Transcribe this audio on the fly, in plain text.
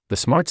The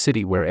smart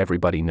city where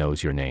everybody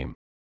knows your name.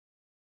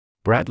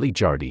 Bradley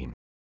Jardine.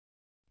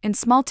 In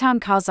small-town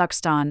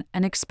Kazakhstan,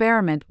 an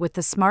experiment with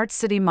the smart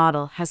city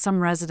model has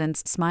some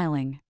residents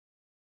smiling.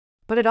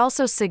 But it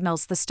also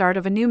signals the start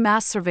of a new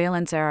mass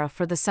surveillance era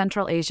for the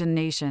Central Asian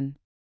nation.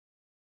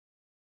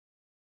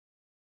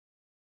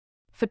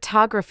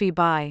 Photography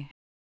by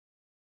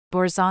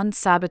Borzan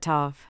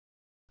Sabatov.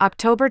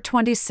 October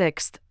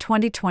 26,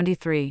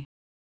 2023.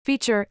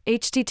 Feature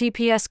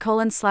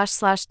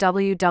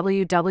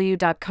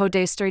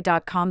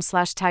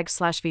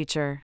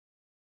https://www.codastory.com/tag/feature.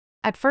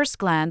 At first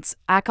glance,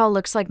 Akal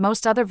looks like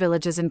most other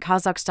villages in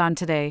Kazakhstan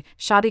today.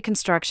 Shoddy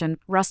construction,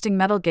 rusting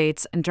metal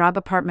gates, and drab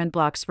apartment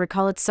blocks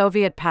recall its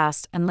Soviet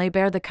past and lay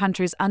bare the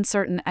country's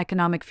uncertain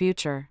economic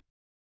future.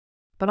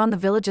 But on the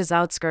village's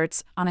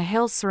outskirts, on a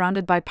hill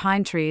surrounded by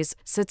pine trees,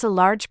 sits a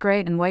large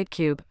gray and white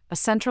cube, a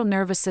central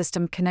nervous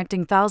system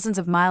connecting thousands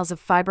of miles of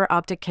fiber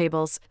optic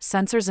cables,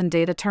 sensors and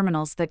data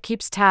terminals that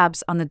keeps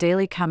tabs on the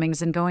daily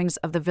comings and goings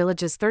of the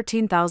village's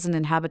 13,000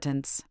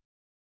 inhabitants.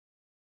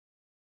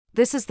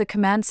 This is the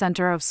command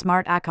center of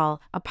Smart Akal,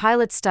 a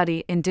pilot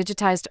study in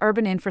digitized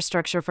urban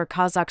infrastructure for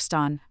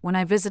Kazakhstan. When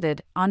I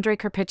visited, Andrei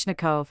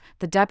Kirpichnikov,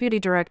 the deputy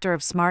director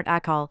of Smart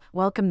Akal,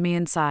 welcomed me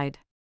inside.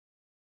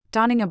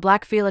 Donning a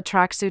black Fila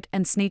tracksuit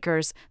and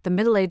sneakers, the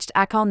middle-aged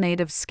Akal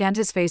native scanned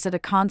his face at a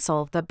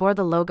console that bore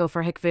the logo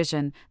for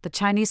Hikvision, the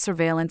Chinese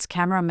surveillance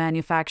camera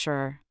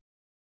manufacturer.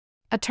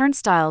 A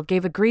turnstile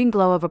gave a green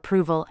glow of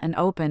approval and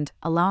opened,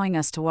 allowing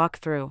us to walk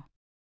through.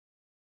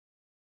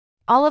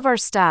 All of our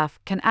staff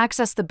can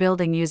access the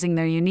building using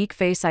their unique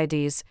face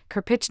IDs,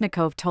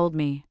 Kirpichnikov told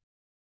me.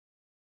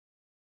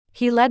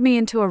 He led me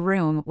into a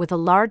room with a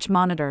large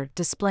monitor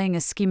displaying a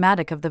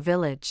schematic of the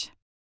village.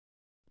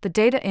 The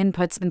data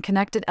inputs and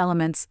connected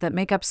elements that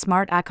make up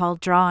Smart Akal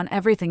draw on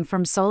everything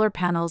from solar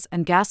panels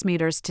and gas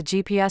meters to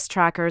GPS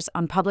trackers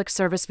on public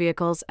service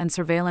vehicles and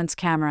surveillance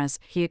cameras,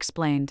 he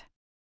explained.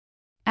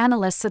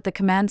 Analysts at the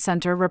command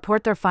center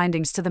report their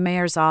findings to the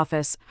mayor's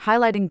office,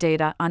 highlighting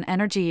data on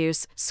energy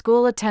use,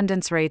 school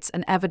attendance rates,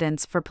 and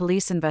evidence for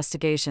police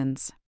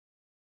investigations.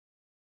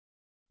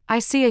 I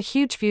see a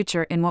huge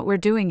future in what we're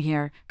doing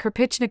here,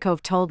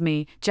 Kirpichnikov told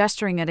me,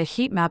 gesturing at a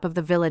heat map of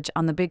the village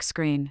on the big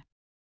screen.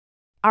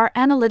 Our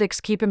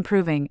analytics keep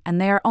improving, and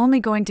they are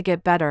only going to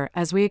get better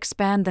as we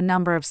expand the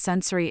number of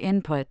sensory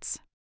inputs.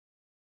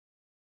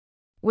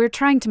 We're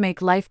trying to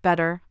make life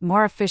better,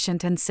 more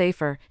efficient, and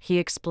safer, he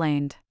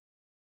explained.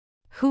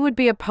 Who would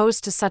be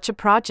opposed to such a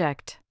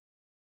project?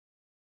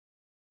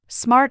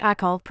 Smart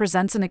Akal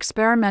presents an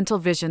experimental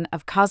vision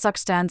of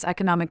Kazakhstan's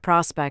economic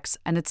prospects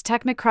and its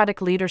technocratic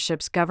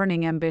leadership's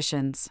governing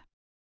ambitions.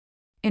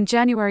 In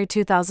January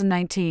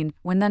 2019,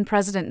 when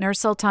then-President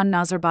Nursultan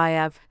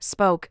Nazarbayev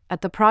spoke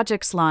at the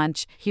project's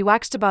launch, he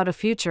waxed about a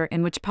future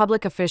in which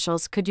public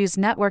officials could use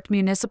networked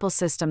municipal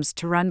systems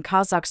to run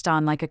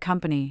Kazakhstan like a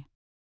company.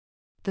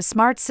 The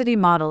smart city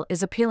model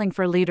is appealing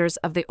for leaders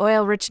of the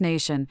oil-rich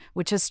nation,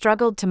 which has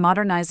struggled to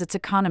modernize its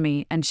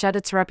economy and shed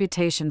its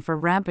reputation for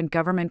rampant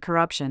government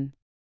corruption.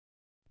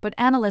 But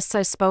analysts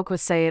I spoke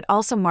with say it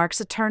also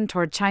marks a turn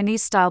toward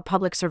Chinese-style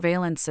public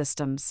surveillance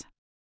systems.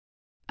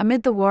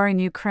 Amid the war in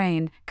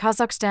Ukraine,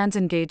 Kazakhstan's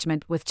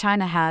engagement with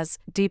China has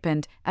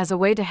deepened as a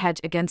way to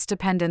hedge against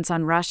dependence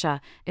on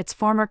Russia, its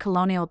former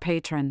colonial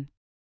patron.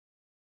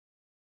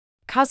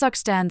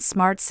 Kazakhstan's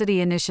smart city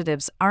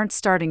initiatives aren't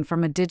starting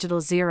from a digital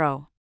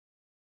zero.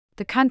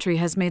 The country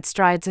has made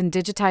strides in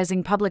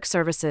digitizing public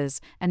services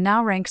and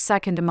now ranks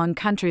second among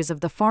countries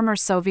of the former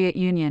Soviet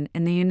Union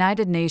in the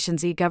United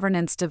Nations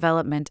E-Governance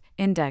Development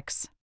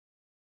Index.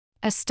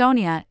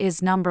 Estonia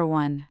is number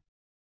 1.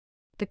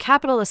 The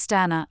capital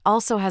Astana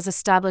also has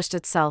established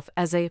itself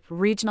as a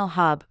regional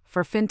hub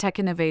for fintech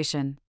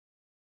innovation.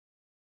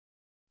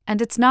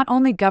 And it's not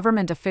only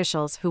government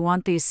officials who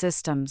want these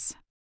systems.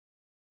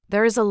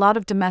 There is a lot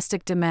of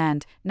domestic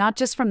demand, not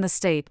just from the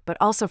state but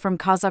also from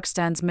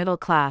Kazakhstan's middle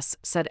class,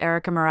 said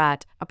Erika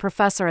Murat, a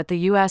professor at the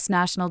U.S.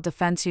 National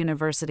Defense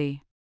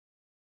University.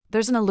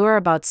 There's an allure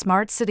about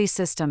smart city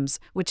systems,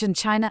 which in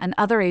China and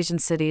other Asian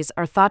cities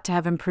are thought to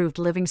have improved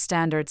living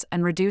standards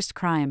and reduced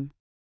crime.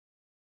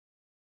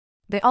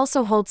 They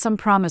also hold some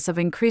promise of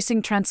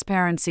increasing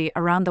transparency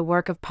around the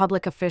work of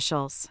public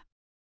officials.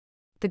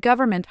 The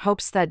government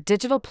hopes that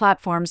digital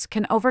platforms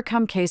can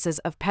overcome cases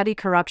of petty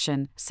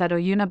corruption, said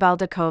Oyuna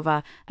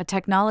Baldakova, a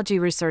technology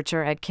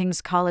researcher at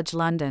King's College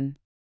London.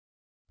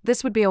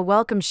 This would be a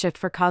welcome shift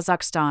for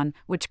Kazakhstan,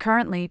 which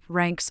currently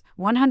ranks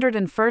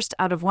 101st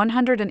out of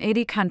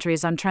 180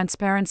 countries on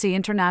Transparency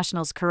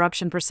International's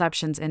Corruption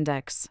Perceptions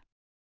Index.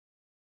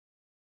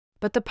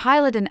 But the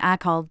pilot in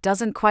Akal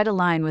doesn't quite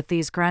align with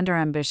these grander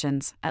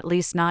ambitions, at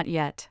least not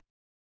yet.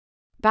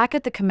 Back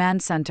at the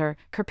command center,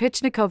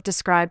 Kirpichnikov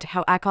described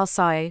how Akal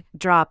saw a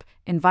drop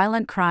in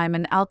violent crime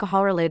and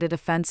alcohol-related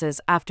offenses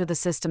after the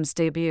system's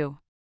debut.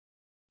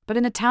 But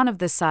in a town of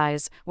this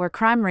size, where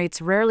crime rates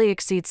rarely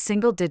exceed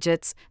single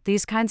digits,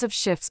 these kinds of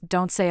shifts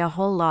don't say a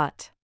whole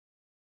lot.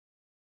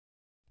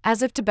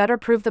 As if to better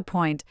prove the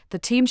point, the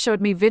team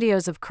showed me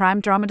videos of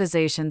crime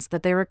dramatizations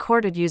that they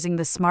recorded using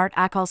the smart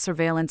ACOL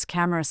surveillance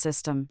camera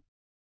system.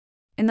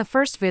 In the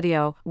first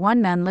video,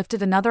 one man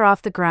lifted another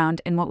off the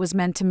ground in what was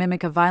meant to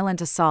mimic a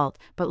violent assault,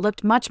 but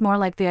looked much more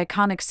like the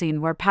iconic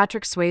scene where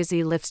Patrick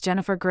Swayze lifts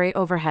Jennifer Grey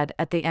overhead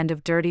at the end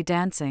of Dirty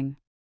Dancing.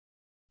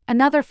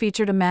 Another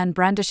featured a man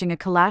brandishing a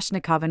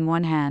Kalashnikov in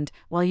one hand,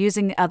 while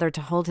using the other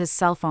to hold his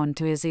cell phone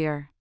to his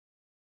ear.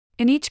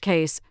 In each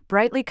case,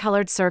 brightly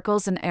colored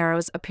circles and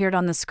arrows appeared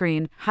on the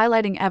screen,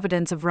 highlighting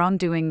evidence of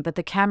wrongdoing that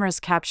the cameras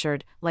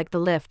captured, like the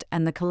lift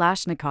and the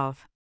Kalashnikov.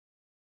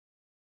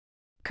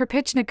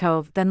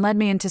 Kirpichnikov then led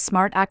me into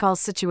Smart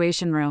ACOL's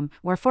situation room,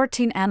 where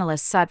 14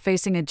 analysts sat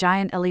facing a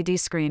giant LED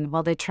screen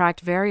while they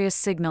tracked various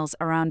signals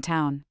around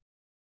town.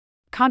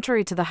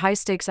 Contrary to the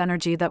high-stakes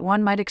energy that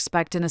one might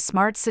expect in a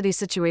smart city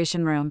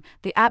situation room,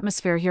 the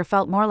atmosphere here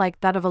felt more like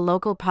that of a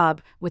local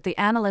pub, with the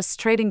analysts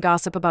trading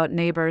gossip about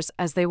neighbors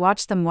as they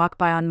watched them walk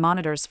by on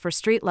monitors for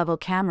street-level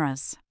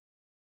cameras.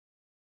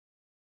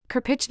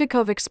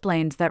 Kirpichnikov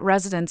explained that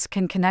residents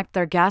can connect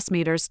their gas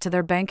meters to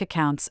their bank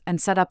accounts and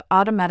set up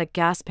automatic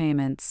gas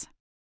payments.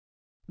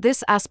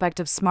 This aspect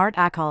of Smart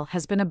ACOL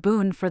has been a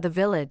boon for the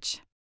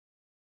village.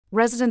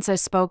 Residents I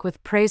spoke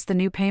with praised the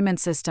new payment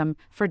system.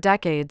 For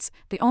decades,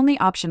 the only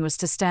option was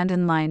to stand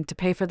in line to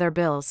pay for their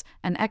bills,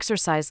 an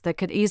exercise that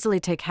could easily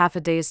take half a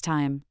day's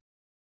time.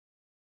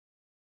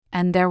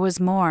 And there was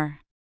more.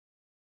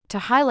 To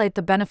highlight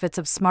the benefits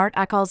of Smart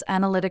ACOL's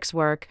analytics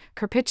work,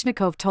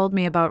 Kirpichnikov told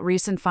me about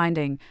recent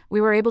finding.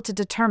 We were able to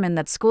determine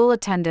that school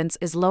attendance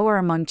is lower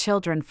among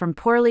children from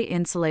poorly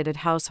insulated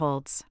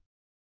households.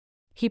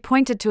 He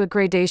pointed to a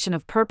gradation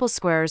of purple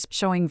squares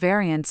showing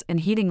variance in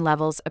heating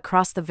levels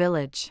across the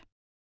village.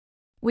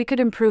 We could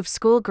improve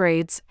school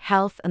grades,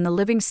 health, and the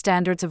living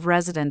standards of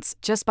residents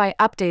just by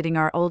updating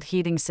our old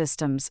heating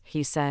systems,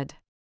 he said.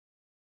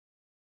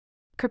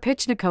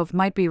 Kirpichnikov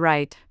might be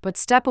right, but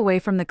step away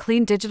from the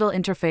clean digital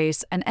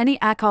interface and any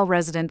ACOL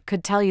resident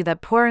could tell you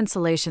that poor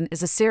insulation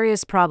is a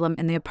serious problem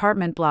in the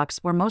apartment blocks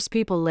where most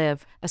people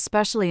live,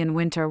 especially in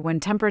winter when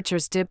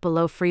temperatures dip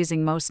below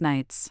freezing most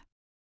nights.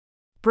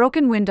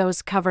 Broken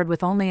windows covered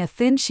with only a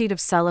thin sheet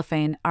of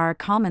cellophane are a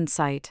common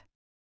sight.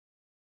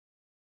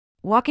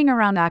 Walking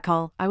around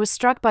ACOL, I was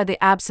struck by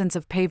the absence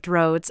of paved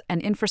roads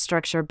and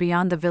infrastructure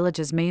beyond the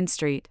village's main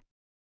street.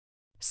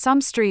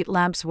 Some street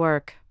lamps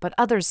work, but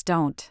others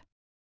don't.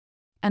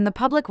 And the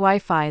public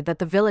Wi-Fi that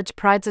the village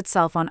prides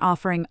itself on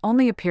offering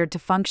only appeared to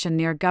function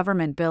near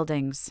government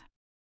buildings.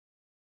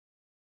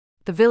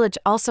 The village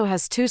also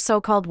has 2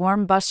 so-called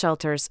warm bus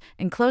shelters,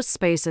 enclosed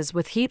spaces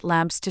with heat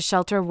lamps to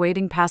shelter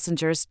waiting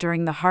passengers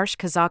during the harsh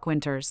Kazakh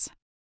winters.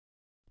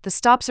 The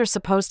stops are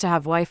supposed to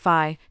have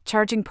Wi-Fi,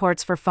 charging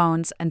ports for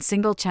phones, and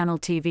single-channel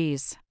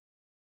TVs.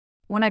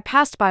 When I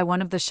passed by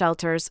one of the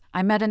shelters,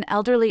 I met an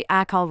elderly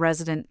ACOL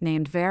resident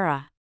named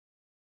Vera.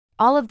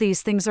 All of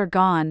these things are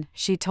gone,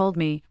 she told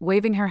me,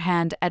 waving her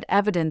hand at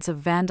evidence of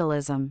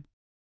vandalism.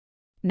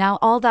 Now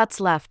all that's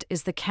left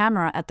is the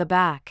camera at the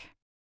back.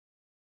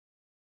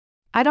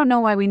 I don't know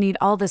why we need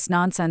all this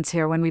nonsense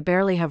here when we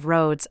barely have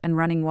roads and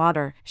running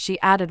water, she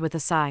added with a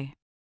sigh.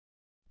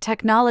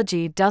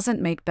 Technology doesn't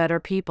make better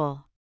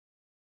people.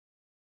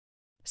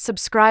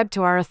 Subscribe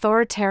to our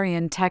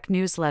authoritarian tech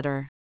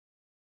newsletter.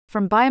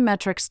 From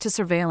biometrics to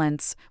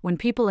surveillance, when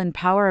people in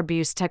power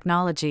abuse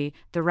technology,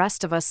 the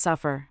rest of us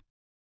suffer.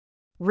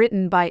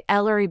 Written by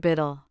Ellery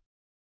Biddle.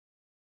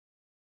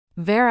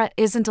 Vera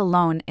isn't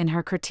alone in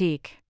her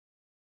critique.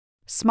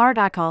 Smart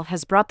ACOL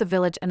has brought the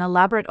village an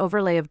elaborate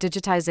overlay of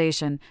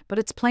digitization, but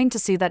it's plain to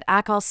see that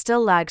ACOL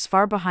still lags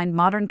far behind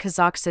modern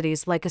Kazakh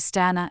cities like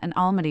Astana and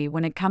Almaty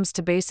when it comes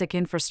to basic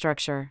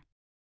infrastructure.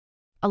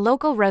 A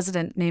local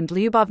resident named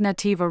Lyubov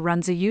Nativa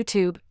runs a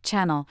YouTube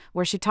channel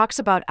where she talks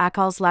about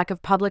ACOL's lack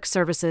of public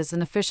services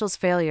and officials'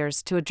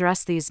 failures to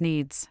address these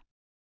needs.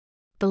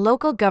 The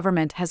local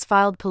government has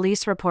filed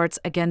police reports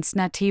against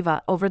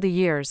Nativa over the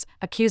years,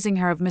 accusing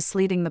her of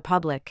misleading the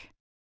public.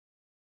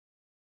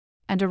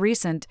 And a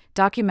recent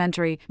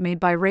documentary made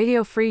by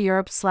Radio Free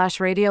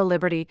Europe/Radio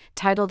Liberty,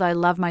 titled I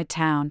Love My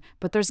Town,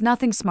 but There's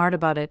Nothing Smart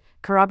About It,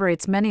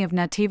 corroborates many of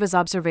Nativa's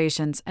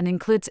observations and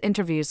includes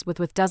interviews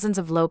with dozens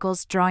of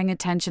locals, drawing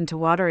attention to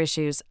water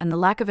issues and the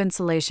lack of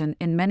insulation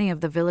in many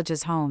of the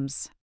village's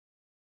homes.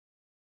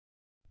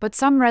 But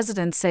some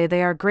residents say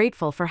they are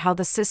grateful for how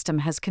the system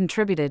has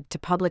contributed to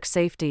public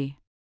safety.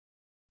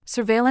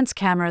 Surveillance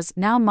cameras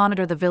now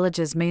monitor the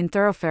village's main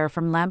thoroughfare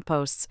from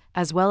lampposts,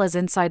 as well as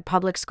inside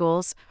public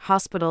schools,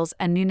 hospitals,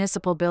 and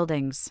municipal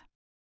buildings.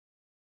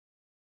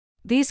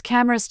 These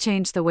cameras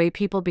change the way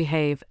people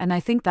behave, and I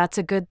think that's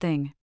a good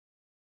thing,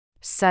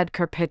 said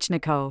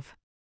Kirpichnikov.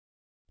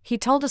 He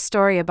told a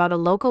story about a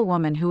local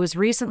woman who was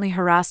recently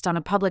harassed on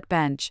a public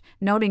bench,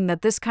 noting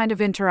that this kind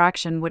of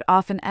interaction would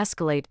often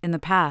escalate in the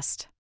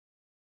past.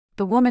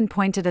 The woman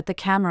pointed at the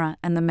camera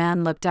and the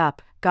man looked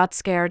up, got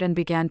scared and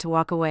began to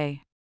walk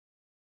away.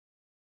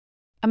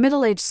 A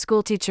middle-aged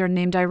schoolteacher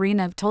named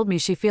Irina told me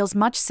she feels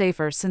much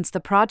safer since the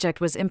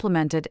project was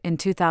implemented in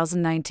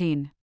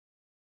 2019.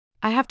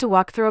 I have to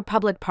walk through a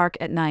public park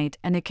at night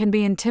and it can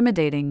be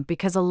intimidating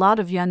because a lot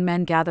of young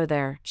men gather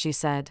there, she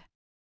said.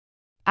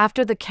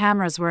 After the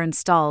cameras were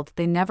installed,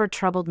 they never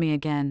troubled me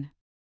again.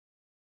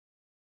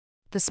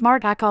 The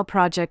Smart ACAL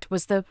project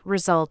was the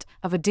result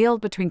of a deal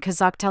between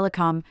Kazakh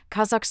Telecom,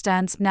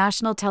 Kazakhstan's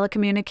national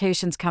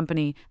telecommunications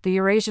company, the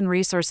Eurasian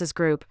Resources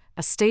Group,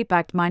 a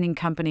state-backed mining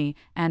company,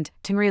 and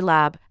Tingri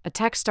Lab, a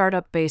tech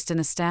startup based in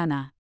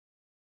Astana.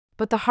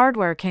 But the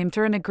hardware came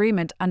through an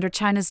agreement under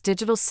China's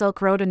Digital Silk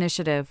Road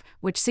Initiative,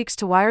 which seeks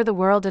to wire the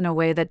world in a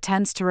way that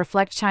tends to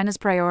reflect China's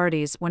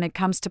priorities when it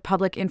comes to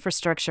public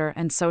infrastructure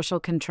and social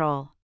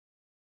control.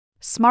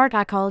 Smart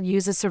ACAL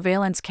uses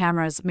surveillance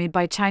cameras made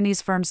by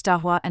Chinese firms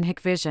Dahua and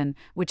Hikvision,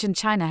 which in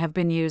China have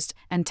been used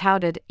and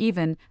touted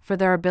even for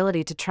their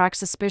ability to track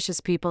suspicious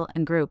people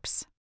and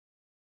groups.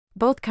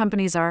 Both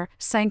companies are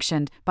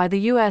sanctioned by the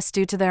U.S.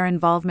 due to their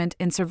involvement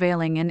in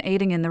surveilling and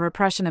aiding in the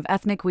repression of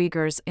ethnic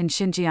Uyghurs in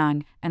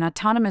Xinjiang, an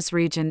autonomous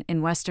region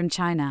in western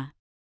China.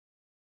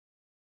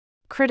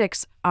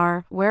 Critics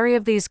are wary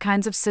of these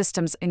kinds of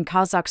systems in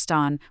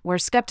Kazakhstan, where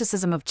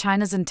skepticism of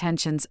China's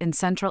intentions in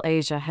Central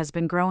Asia has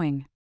been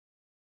growing.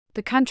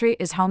 The country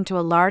is home to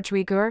a large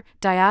Uyghur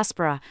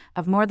diaspora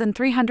of more than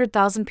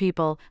 300,000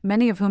 people,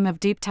 many of whom have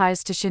deep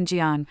ties to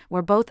Xinjiang,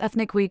 where both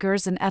ethnic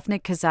Uyghurs and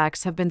ethnic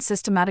Kazakhs have been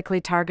systematically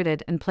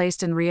targeted and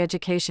placed in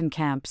re-education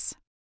camps.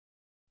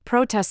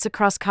 Protests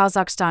across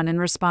Kazakhstan in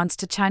response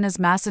to China's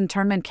mass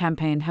internment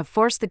campaign have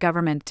forced the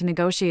government to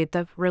negotiate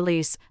the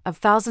release of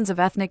thousands of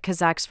ethnic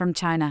Kazakhs from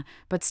China,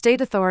 but state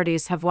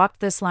authorities have walked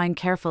this line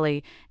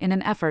carefully in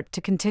an effort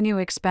to continue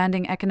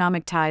expanding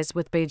economic ties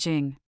with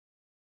Beijing.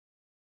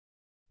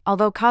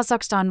 Although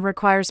Kazakhstan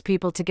requires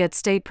people to get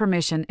state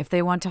permission if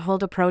they want to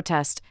hold a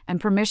protest,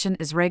 and permission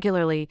is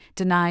regularly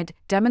denied,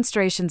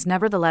 demonstrations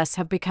nevertheless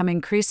have become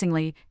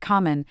increasingly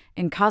common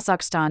in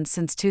Kazakhstan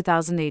since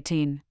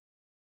 2018.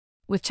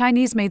 With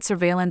Chinese-made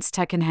surveillance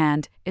tech in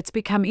hand, it's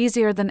become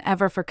easier than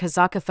ever for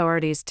Kazakh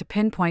authorities to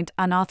pinpoint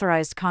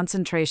unauthorized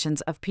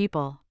concentrations of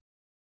people.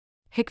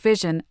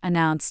 Hikvision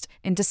announced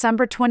in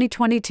December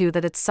 2022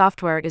 that its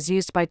software is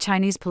used by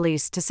Chinese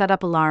police to set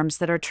up alarms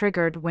that are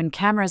triggered when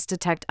cameras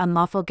detect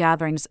unlawful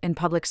gatherings in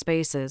public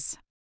spaces.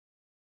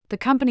 The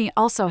company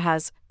also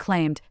has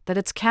claimed that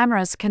its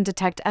cameras can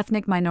detect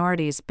ethnic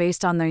minorities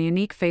based on their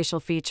unique facial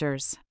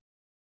features.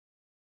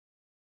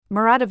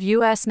 Murad of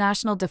U.S.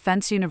 National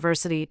Defense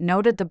University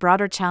noted the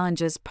broader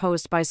challenges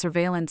posed by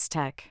surveillance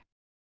tech.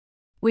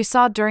 We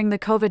saw during the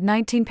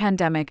COVID-19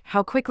 pandemic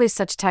how quickly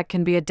such tech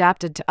can be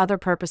adapted to other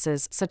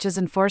purposes, such as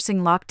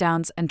enforcing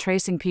lockdowns and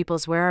tracing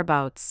people's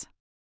whereabouts.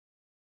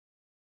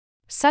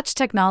 Such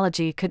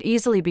technology could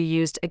easily be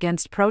used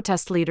against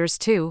protest leaders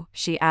too,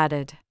 she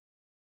added.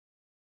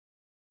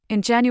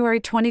 In January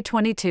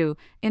 2022,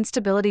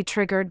 instability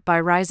triggered by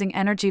rising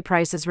energy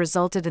prices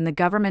resulted in the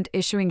government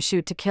issuing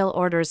shoot-to-kill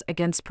orders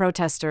against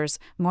protesters.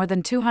 More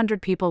than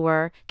 200 people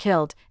were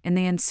killed in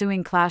the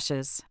ensuing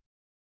clashes.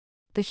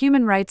 The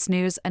human rights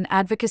news and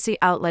advocacy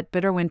outlet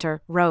Bitterwinter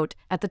wrote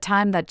at the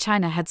time that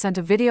China had sent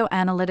a video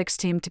analytics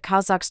team to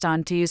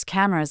Kazakhstan to use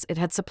cameras it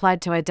had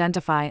supplied to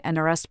identify and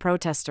arrest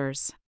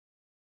protesters.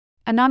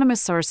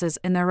 Anonymous sources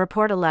in their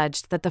report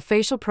alleged that the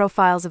facial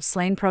profiles of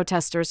slain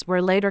protesters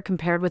were later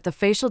compared with the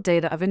facial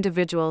data of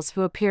individuals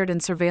who appeared in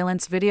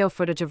surveillance video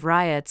footage of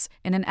riots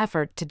in an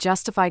effort to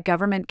justify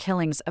government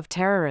killings of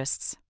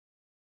terrorists.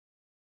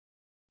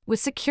 With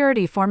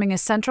security forming a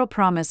central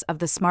promise of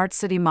the smart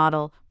city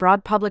model,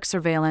 broad public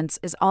surveillance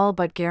is all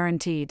but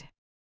guaranteed.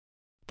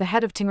 The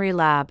head of Tingri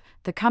Lab,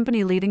 the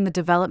company leading the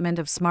development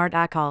of Smart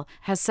ACAL,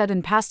 has said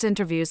in past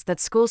interviews that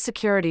school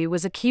security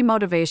was a key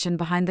motivation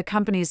behind the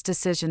company's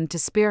decision to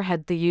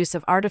spearhead the use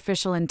of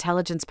artificial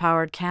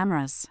intelligence-powered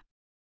cameras.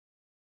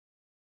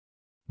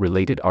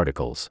 Related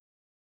articles.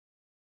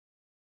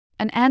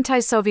 An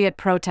anti-Soviet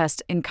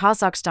protest in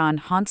Kazakhstan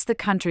haunts the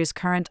country's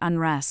current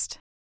unrest.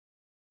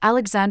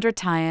 Alexandra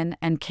Tyan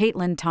and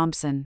Caitlin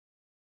Thompson.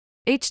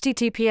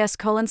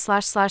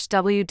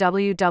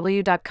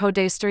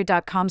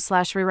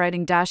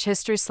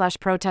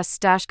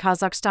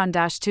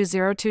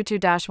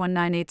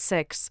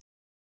 https://www.codestory.com/rewriting-history/protests-kazakhstan-2022-1986.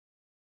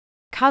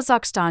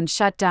 Kazakhstan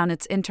shut down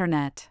its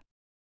internet.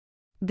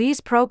 These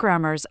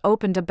programmers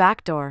opened a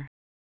backdoor.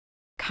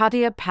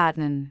 Katia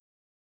Patton.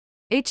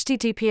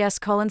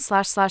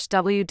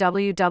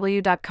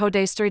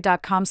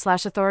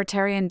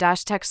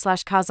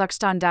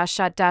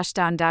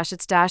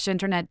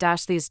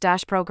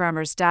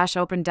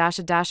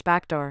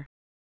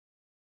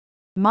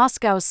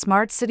 Moscow's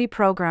smart city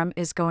program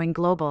is going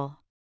global.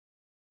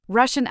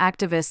 Russian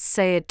activists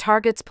say it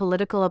targets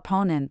political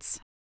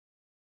opponents.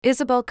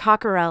 Isabel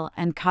Cockerell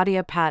and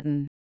Katia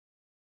Patton.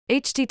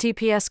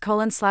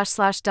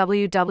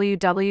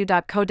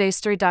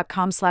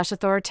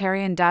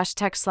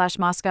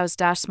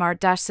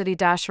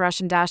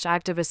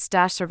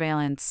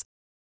 https://www.codestory.com/authoritarian-text/moscows-smart-city-russian-activists-surveillance.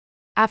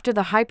 After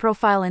the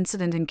high-profile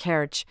incident in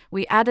Kerch,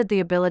 we added the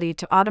ability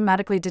to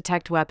automatically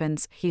detect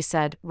weapons, he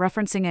said,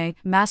 referencing a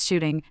mass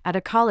shooting at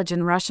a college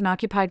in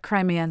Russian-occupied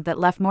Crimea that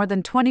left more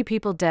than 20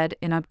 people dead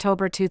in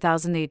October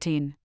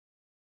 2018.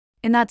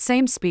 In that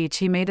same speech,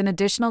 he made an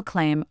additional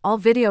claim: all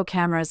video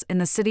cameras in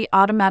the city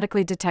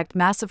automatically detect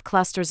massive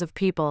clusters of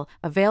people,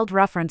 a veiled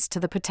reference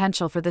to the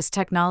potential for this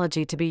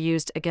technology to be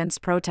used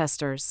against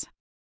protesters.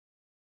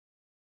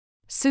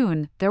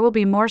 Soon, there will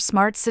be more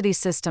smart city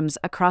systems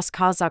across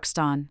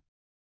Kazakhstan.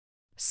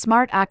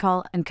 Smart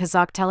Akal and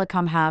Kazakh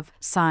Telecom have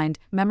signed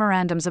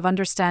memorandums of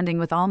understanding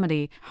with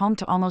Almaty, home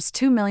to almost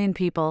 2 million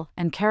people,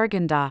 and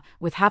Karaganda,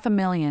 with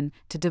 500,000,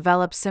 to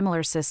develop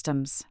similar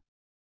systems.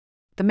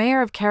 The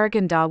mayor of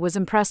Karaganda was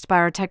impressed by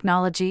our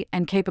technology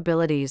and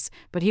capabilities,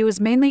 but he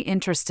was mainly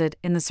interested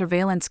in the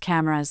surveillance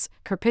cameras,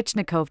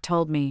 Kirpichnikov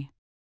told me.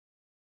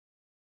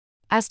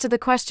 As to the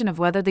question of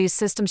whether these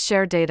systems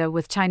share data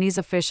with Chinese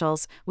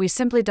officials, we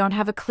simply don't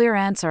have a clear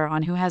answer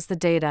on who has the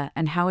data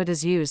and how it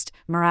is used,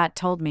 Murat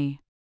told me.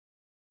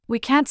 We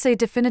can't say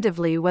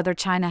definitively whether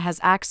China has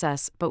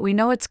access, but we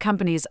know its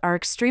companies are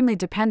extremely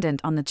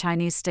dependent on the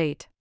Chinese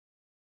state.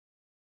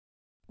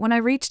 When I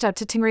reached out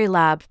to Tingri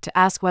Lab to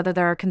ask whether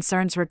there are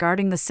concerns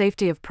regarding the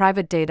safety of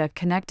private data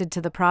connected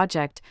to the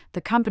project,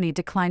 the company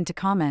declined to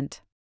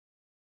comment.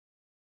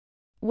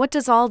 What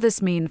does all this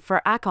mean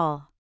for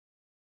Akal?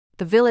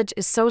 The village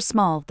is so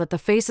small that the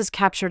faces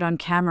captured on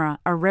camera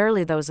are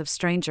rarely those of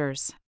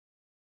strangers.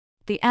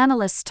 The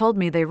analysts told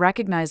me they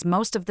recognize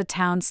most of the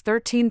town's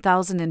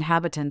 13,000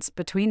 inhabitants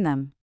between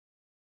them.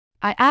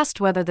 I asked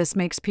whether this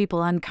makes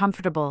people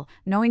uncomfortable,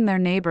 knowing their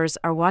neighbors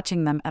are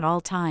watching them at all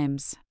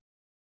times.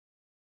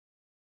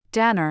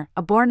 Danner,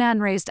 a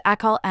born-and-raised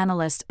Akal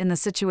analyst in the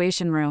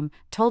Situation Room,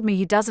 told me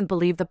he doesn't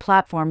believe the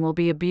platform will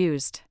be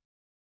abused.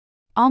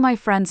 All my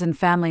friends and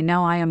family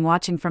know I am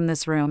watching from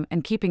this room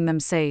and keeping them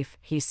safe,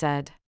 he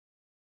said.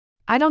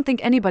 I don't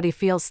think anybody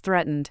feels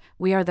threatened,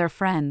 we are their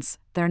friends,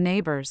 their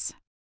neighbors.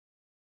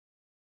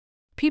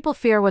 People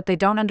fear what they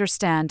don't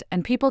understand,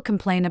 and people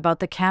complain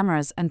about the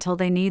cameras until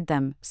they need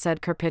them,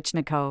 said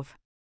Kirpichnikov.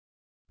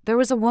 There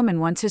was a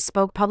woman once who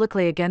spoke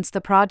publicly against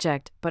the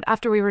project, but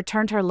after we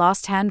returned her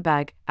lost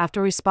handbag,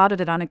 after we spotted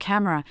it on a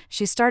camera,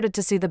 she started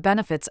to see the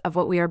benefits of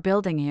what we are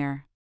building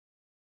here.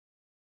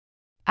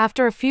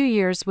 After a few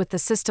years with the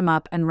system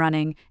up and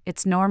running,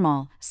 it's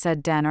normal,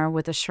 said Danner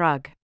with a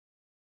shrug.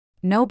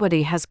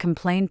 Nobody has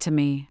complained to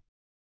me.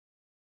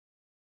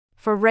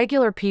 For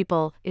regular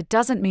people, it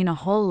doesn't mean a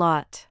whole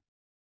lot.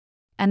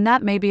 And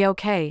that may be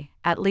okay,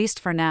 at least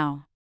for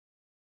now.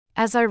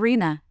 As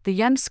Irina, the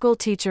young school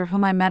teacher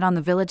whom I met on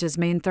the village's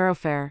main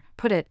thoroughfare,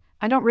 put it,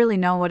 I don't really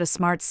know what a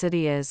smart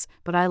city is,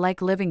 but I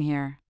like living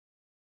here.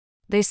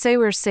 They say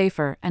we're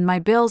safer and my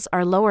bills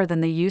are lower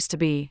than they used to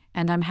be,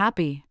 and I'm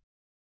happy.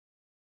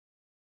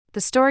 The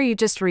story you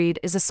just read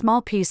is a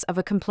small piece of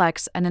a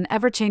complex and an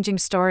ever-changing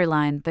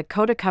storyline that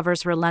Coda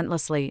covers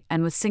relentlessly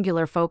and with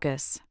singular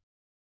focus.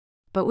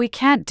 But we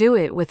can't do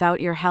it without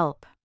your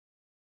help.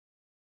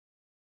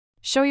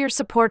 Show your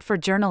support for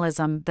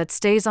journalism that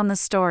stays on the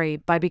story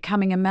by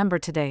becoming a member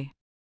today.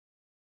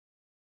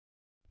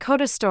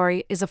 Coda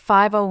Story is a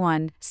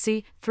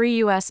 501(c)(3)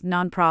 U.S.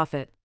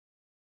 nonprofit.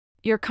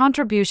 Your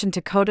contribution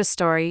to Coda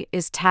Story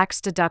is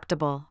tax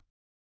deductible.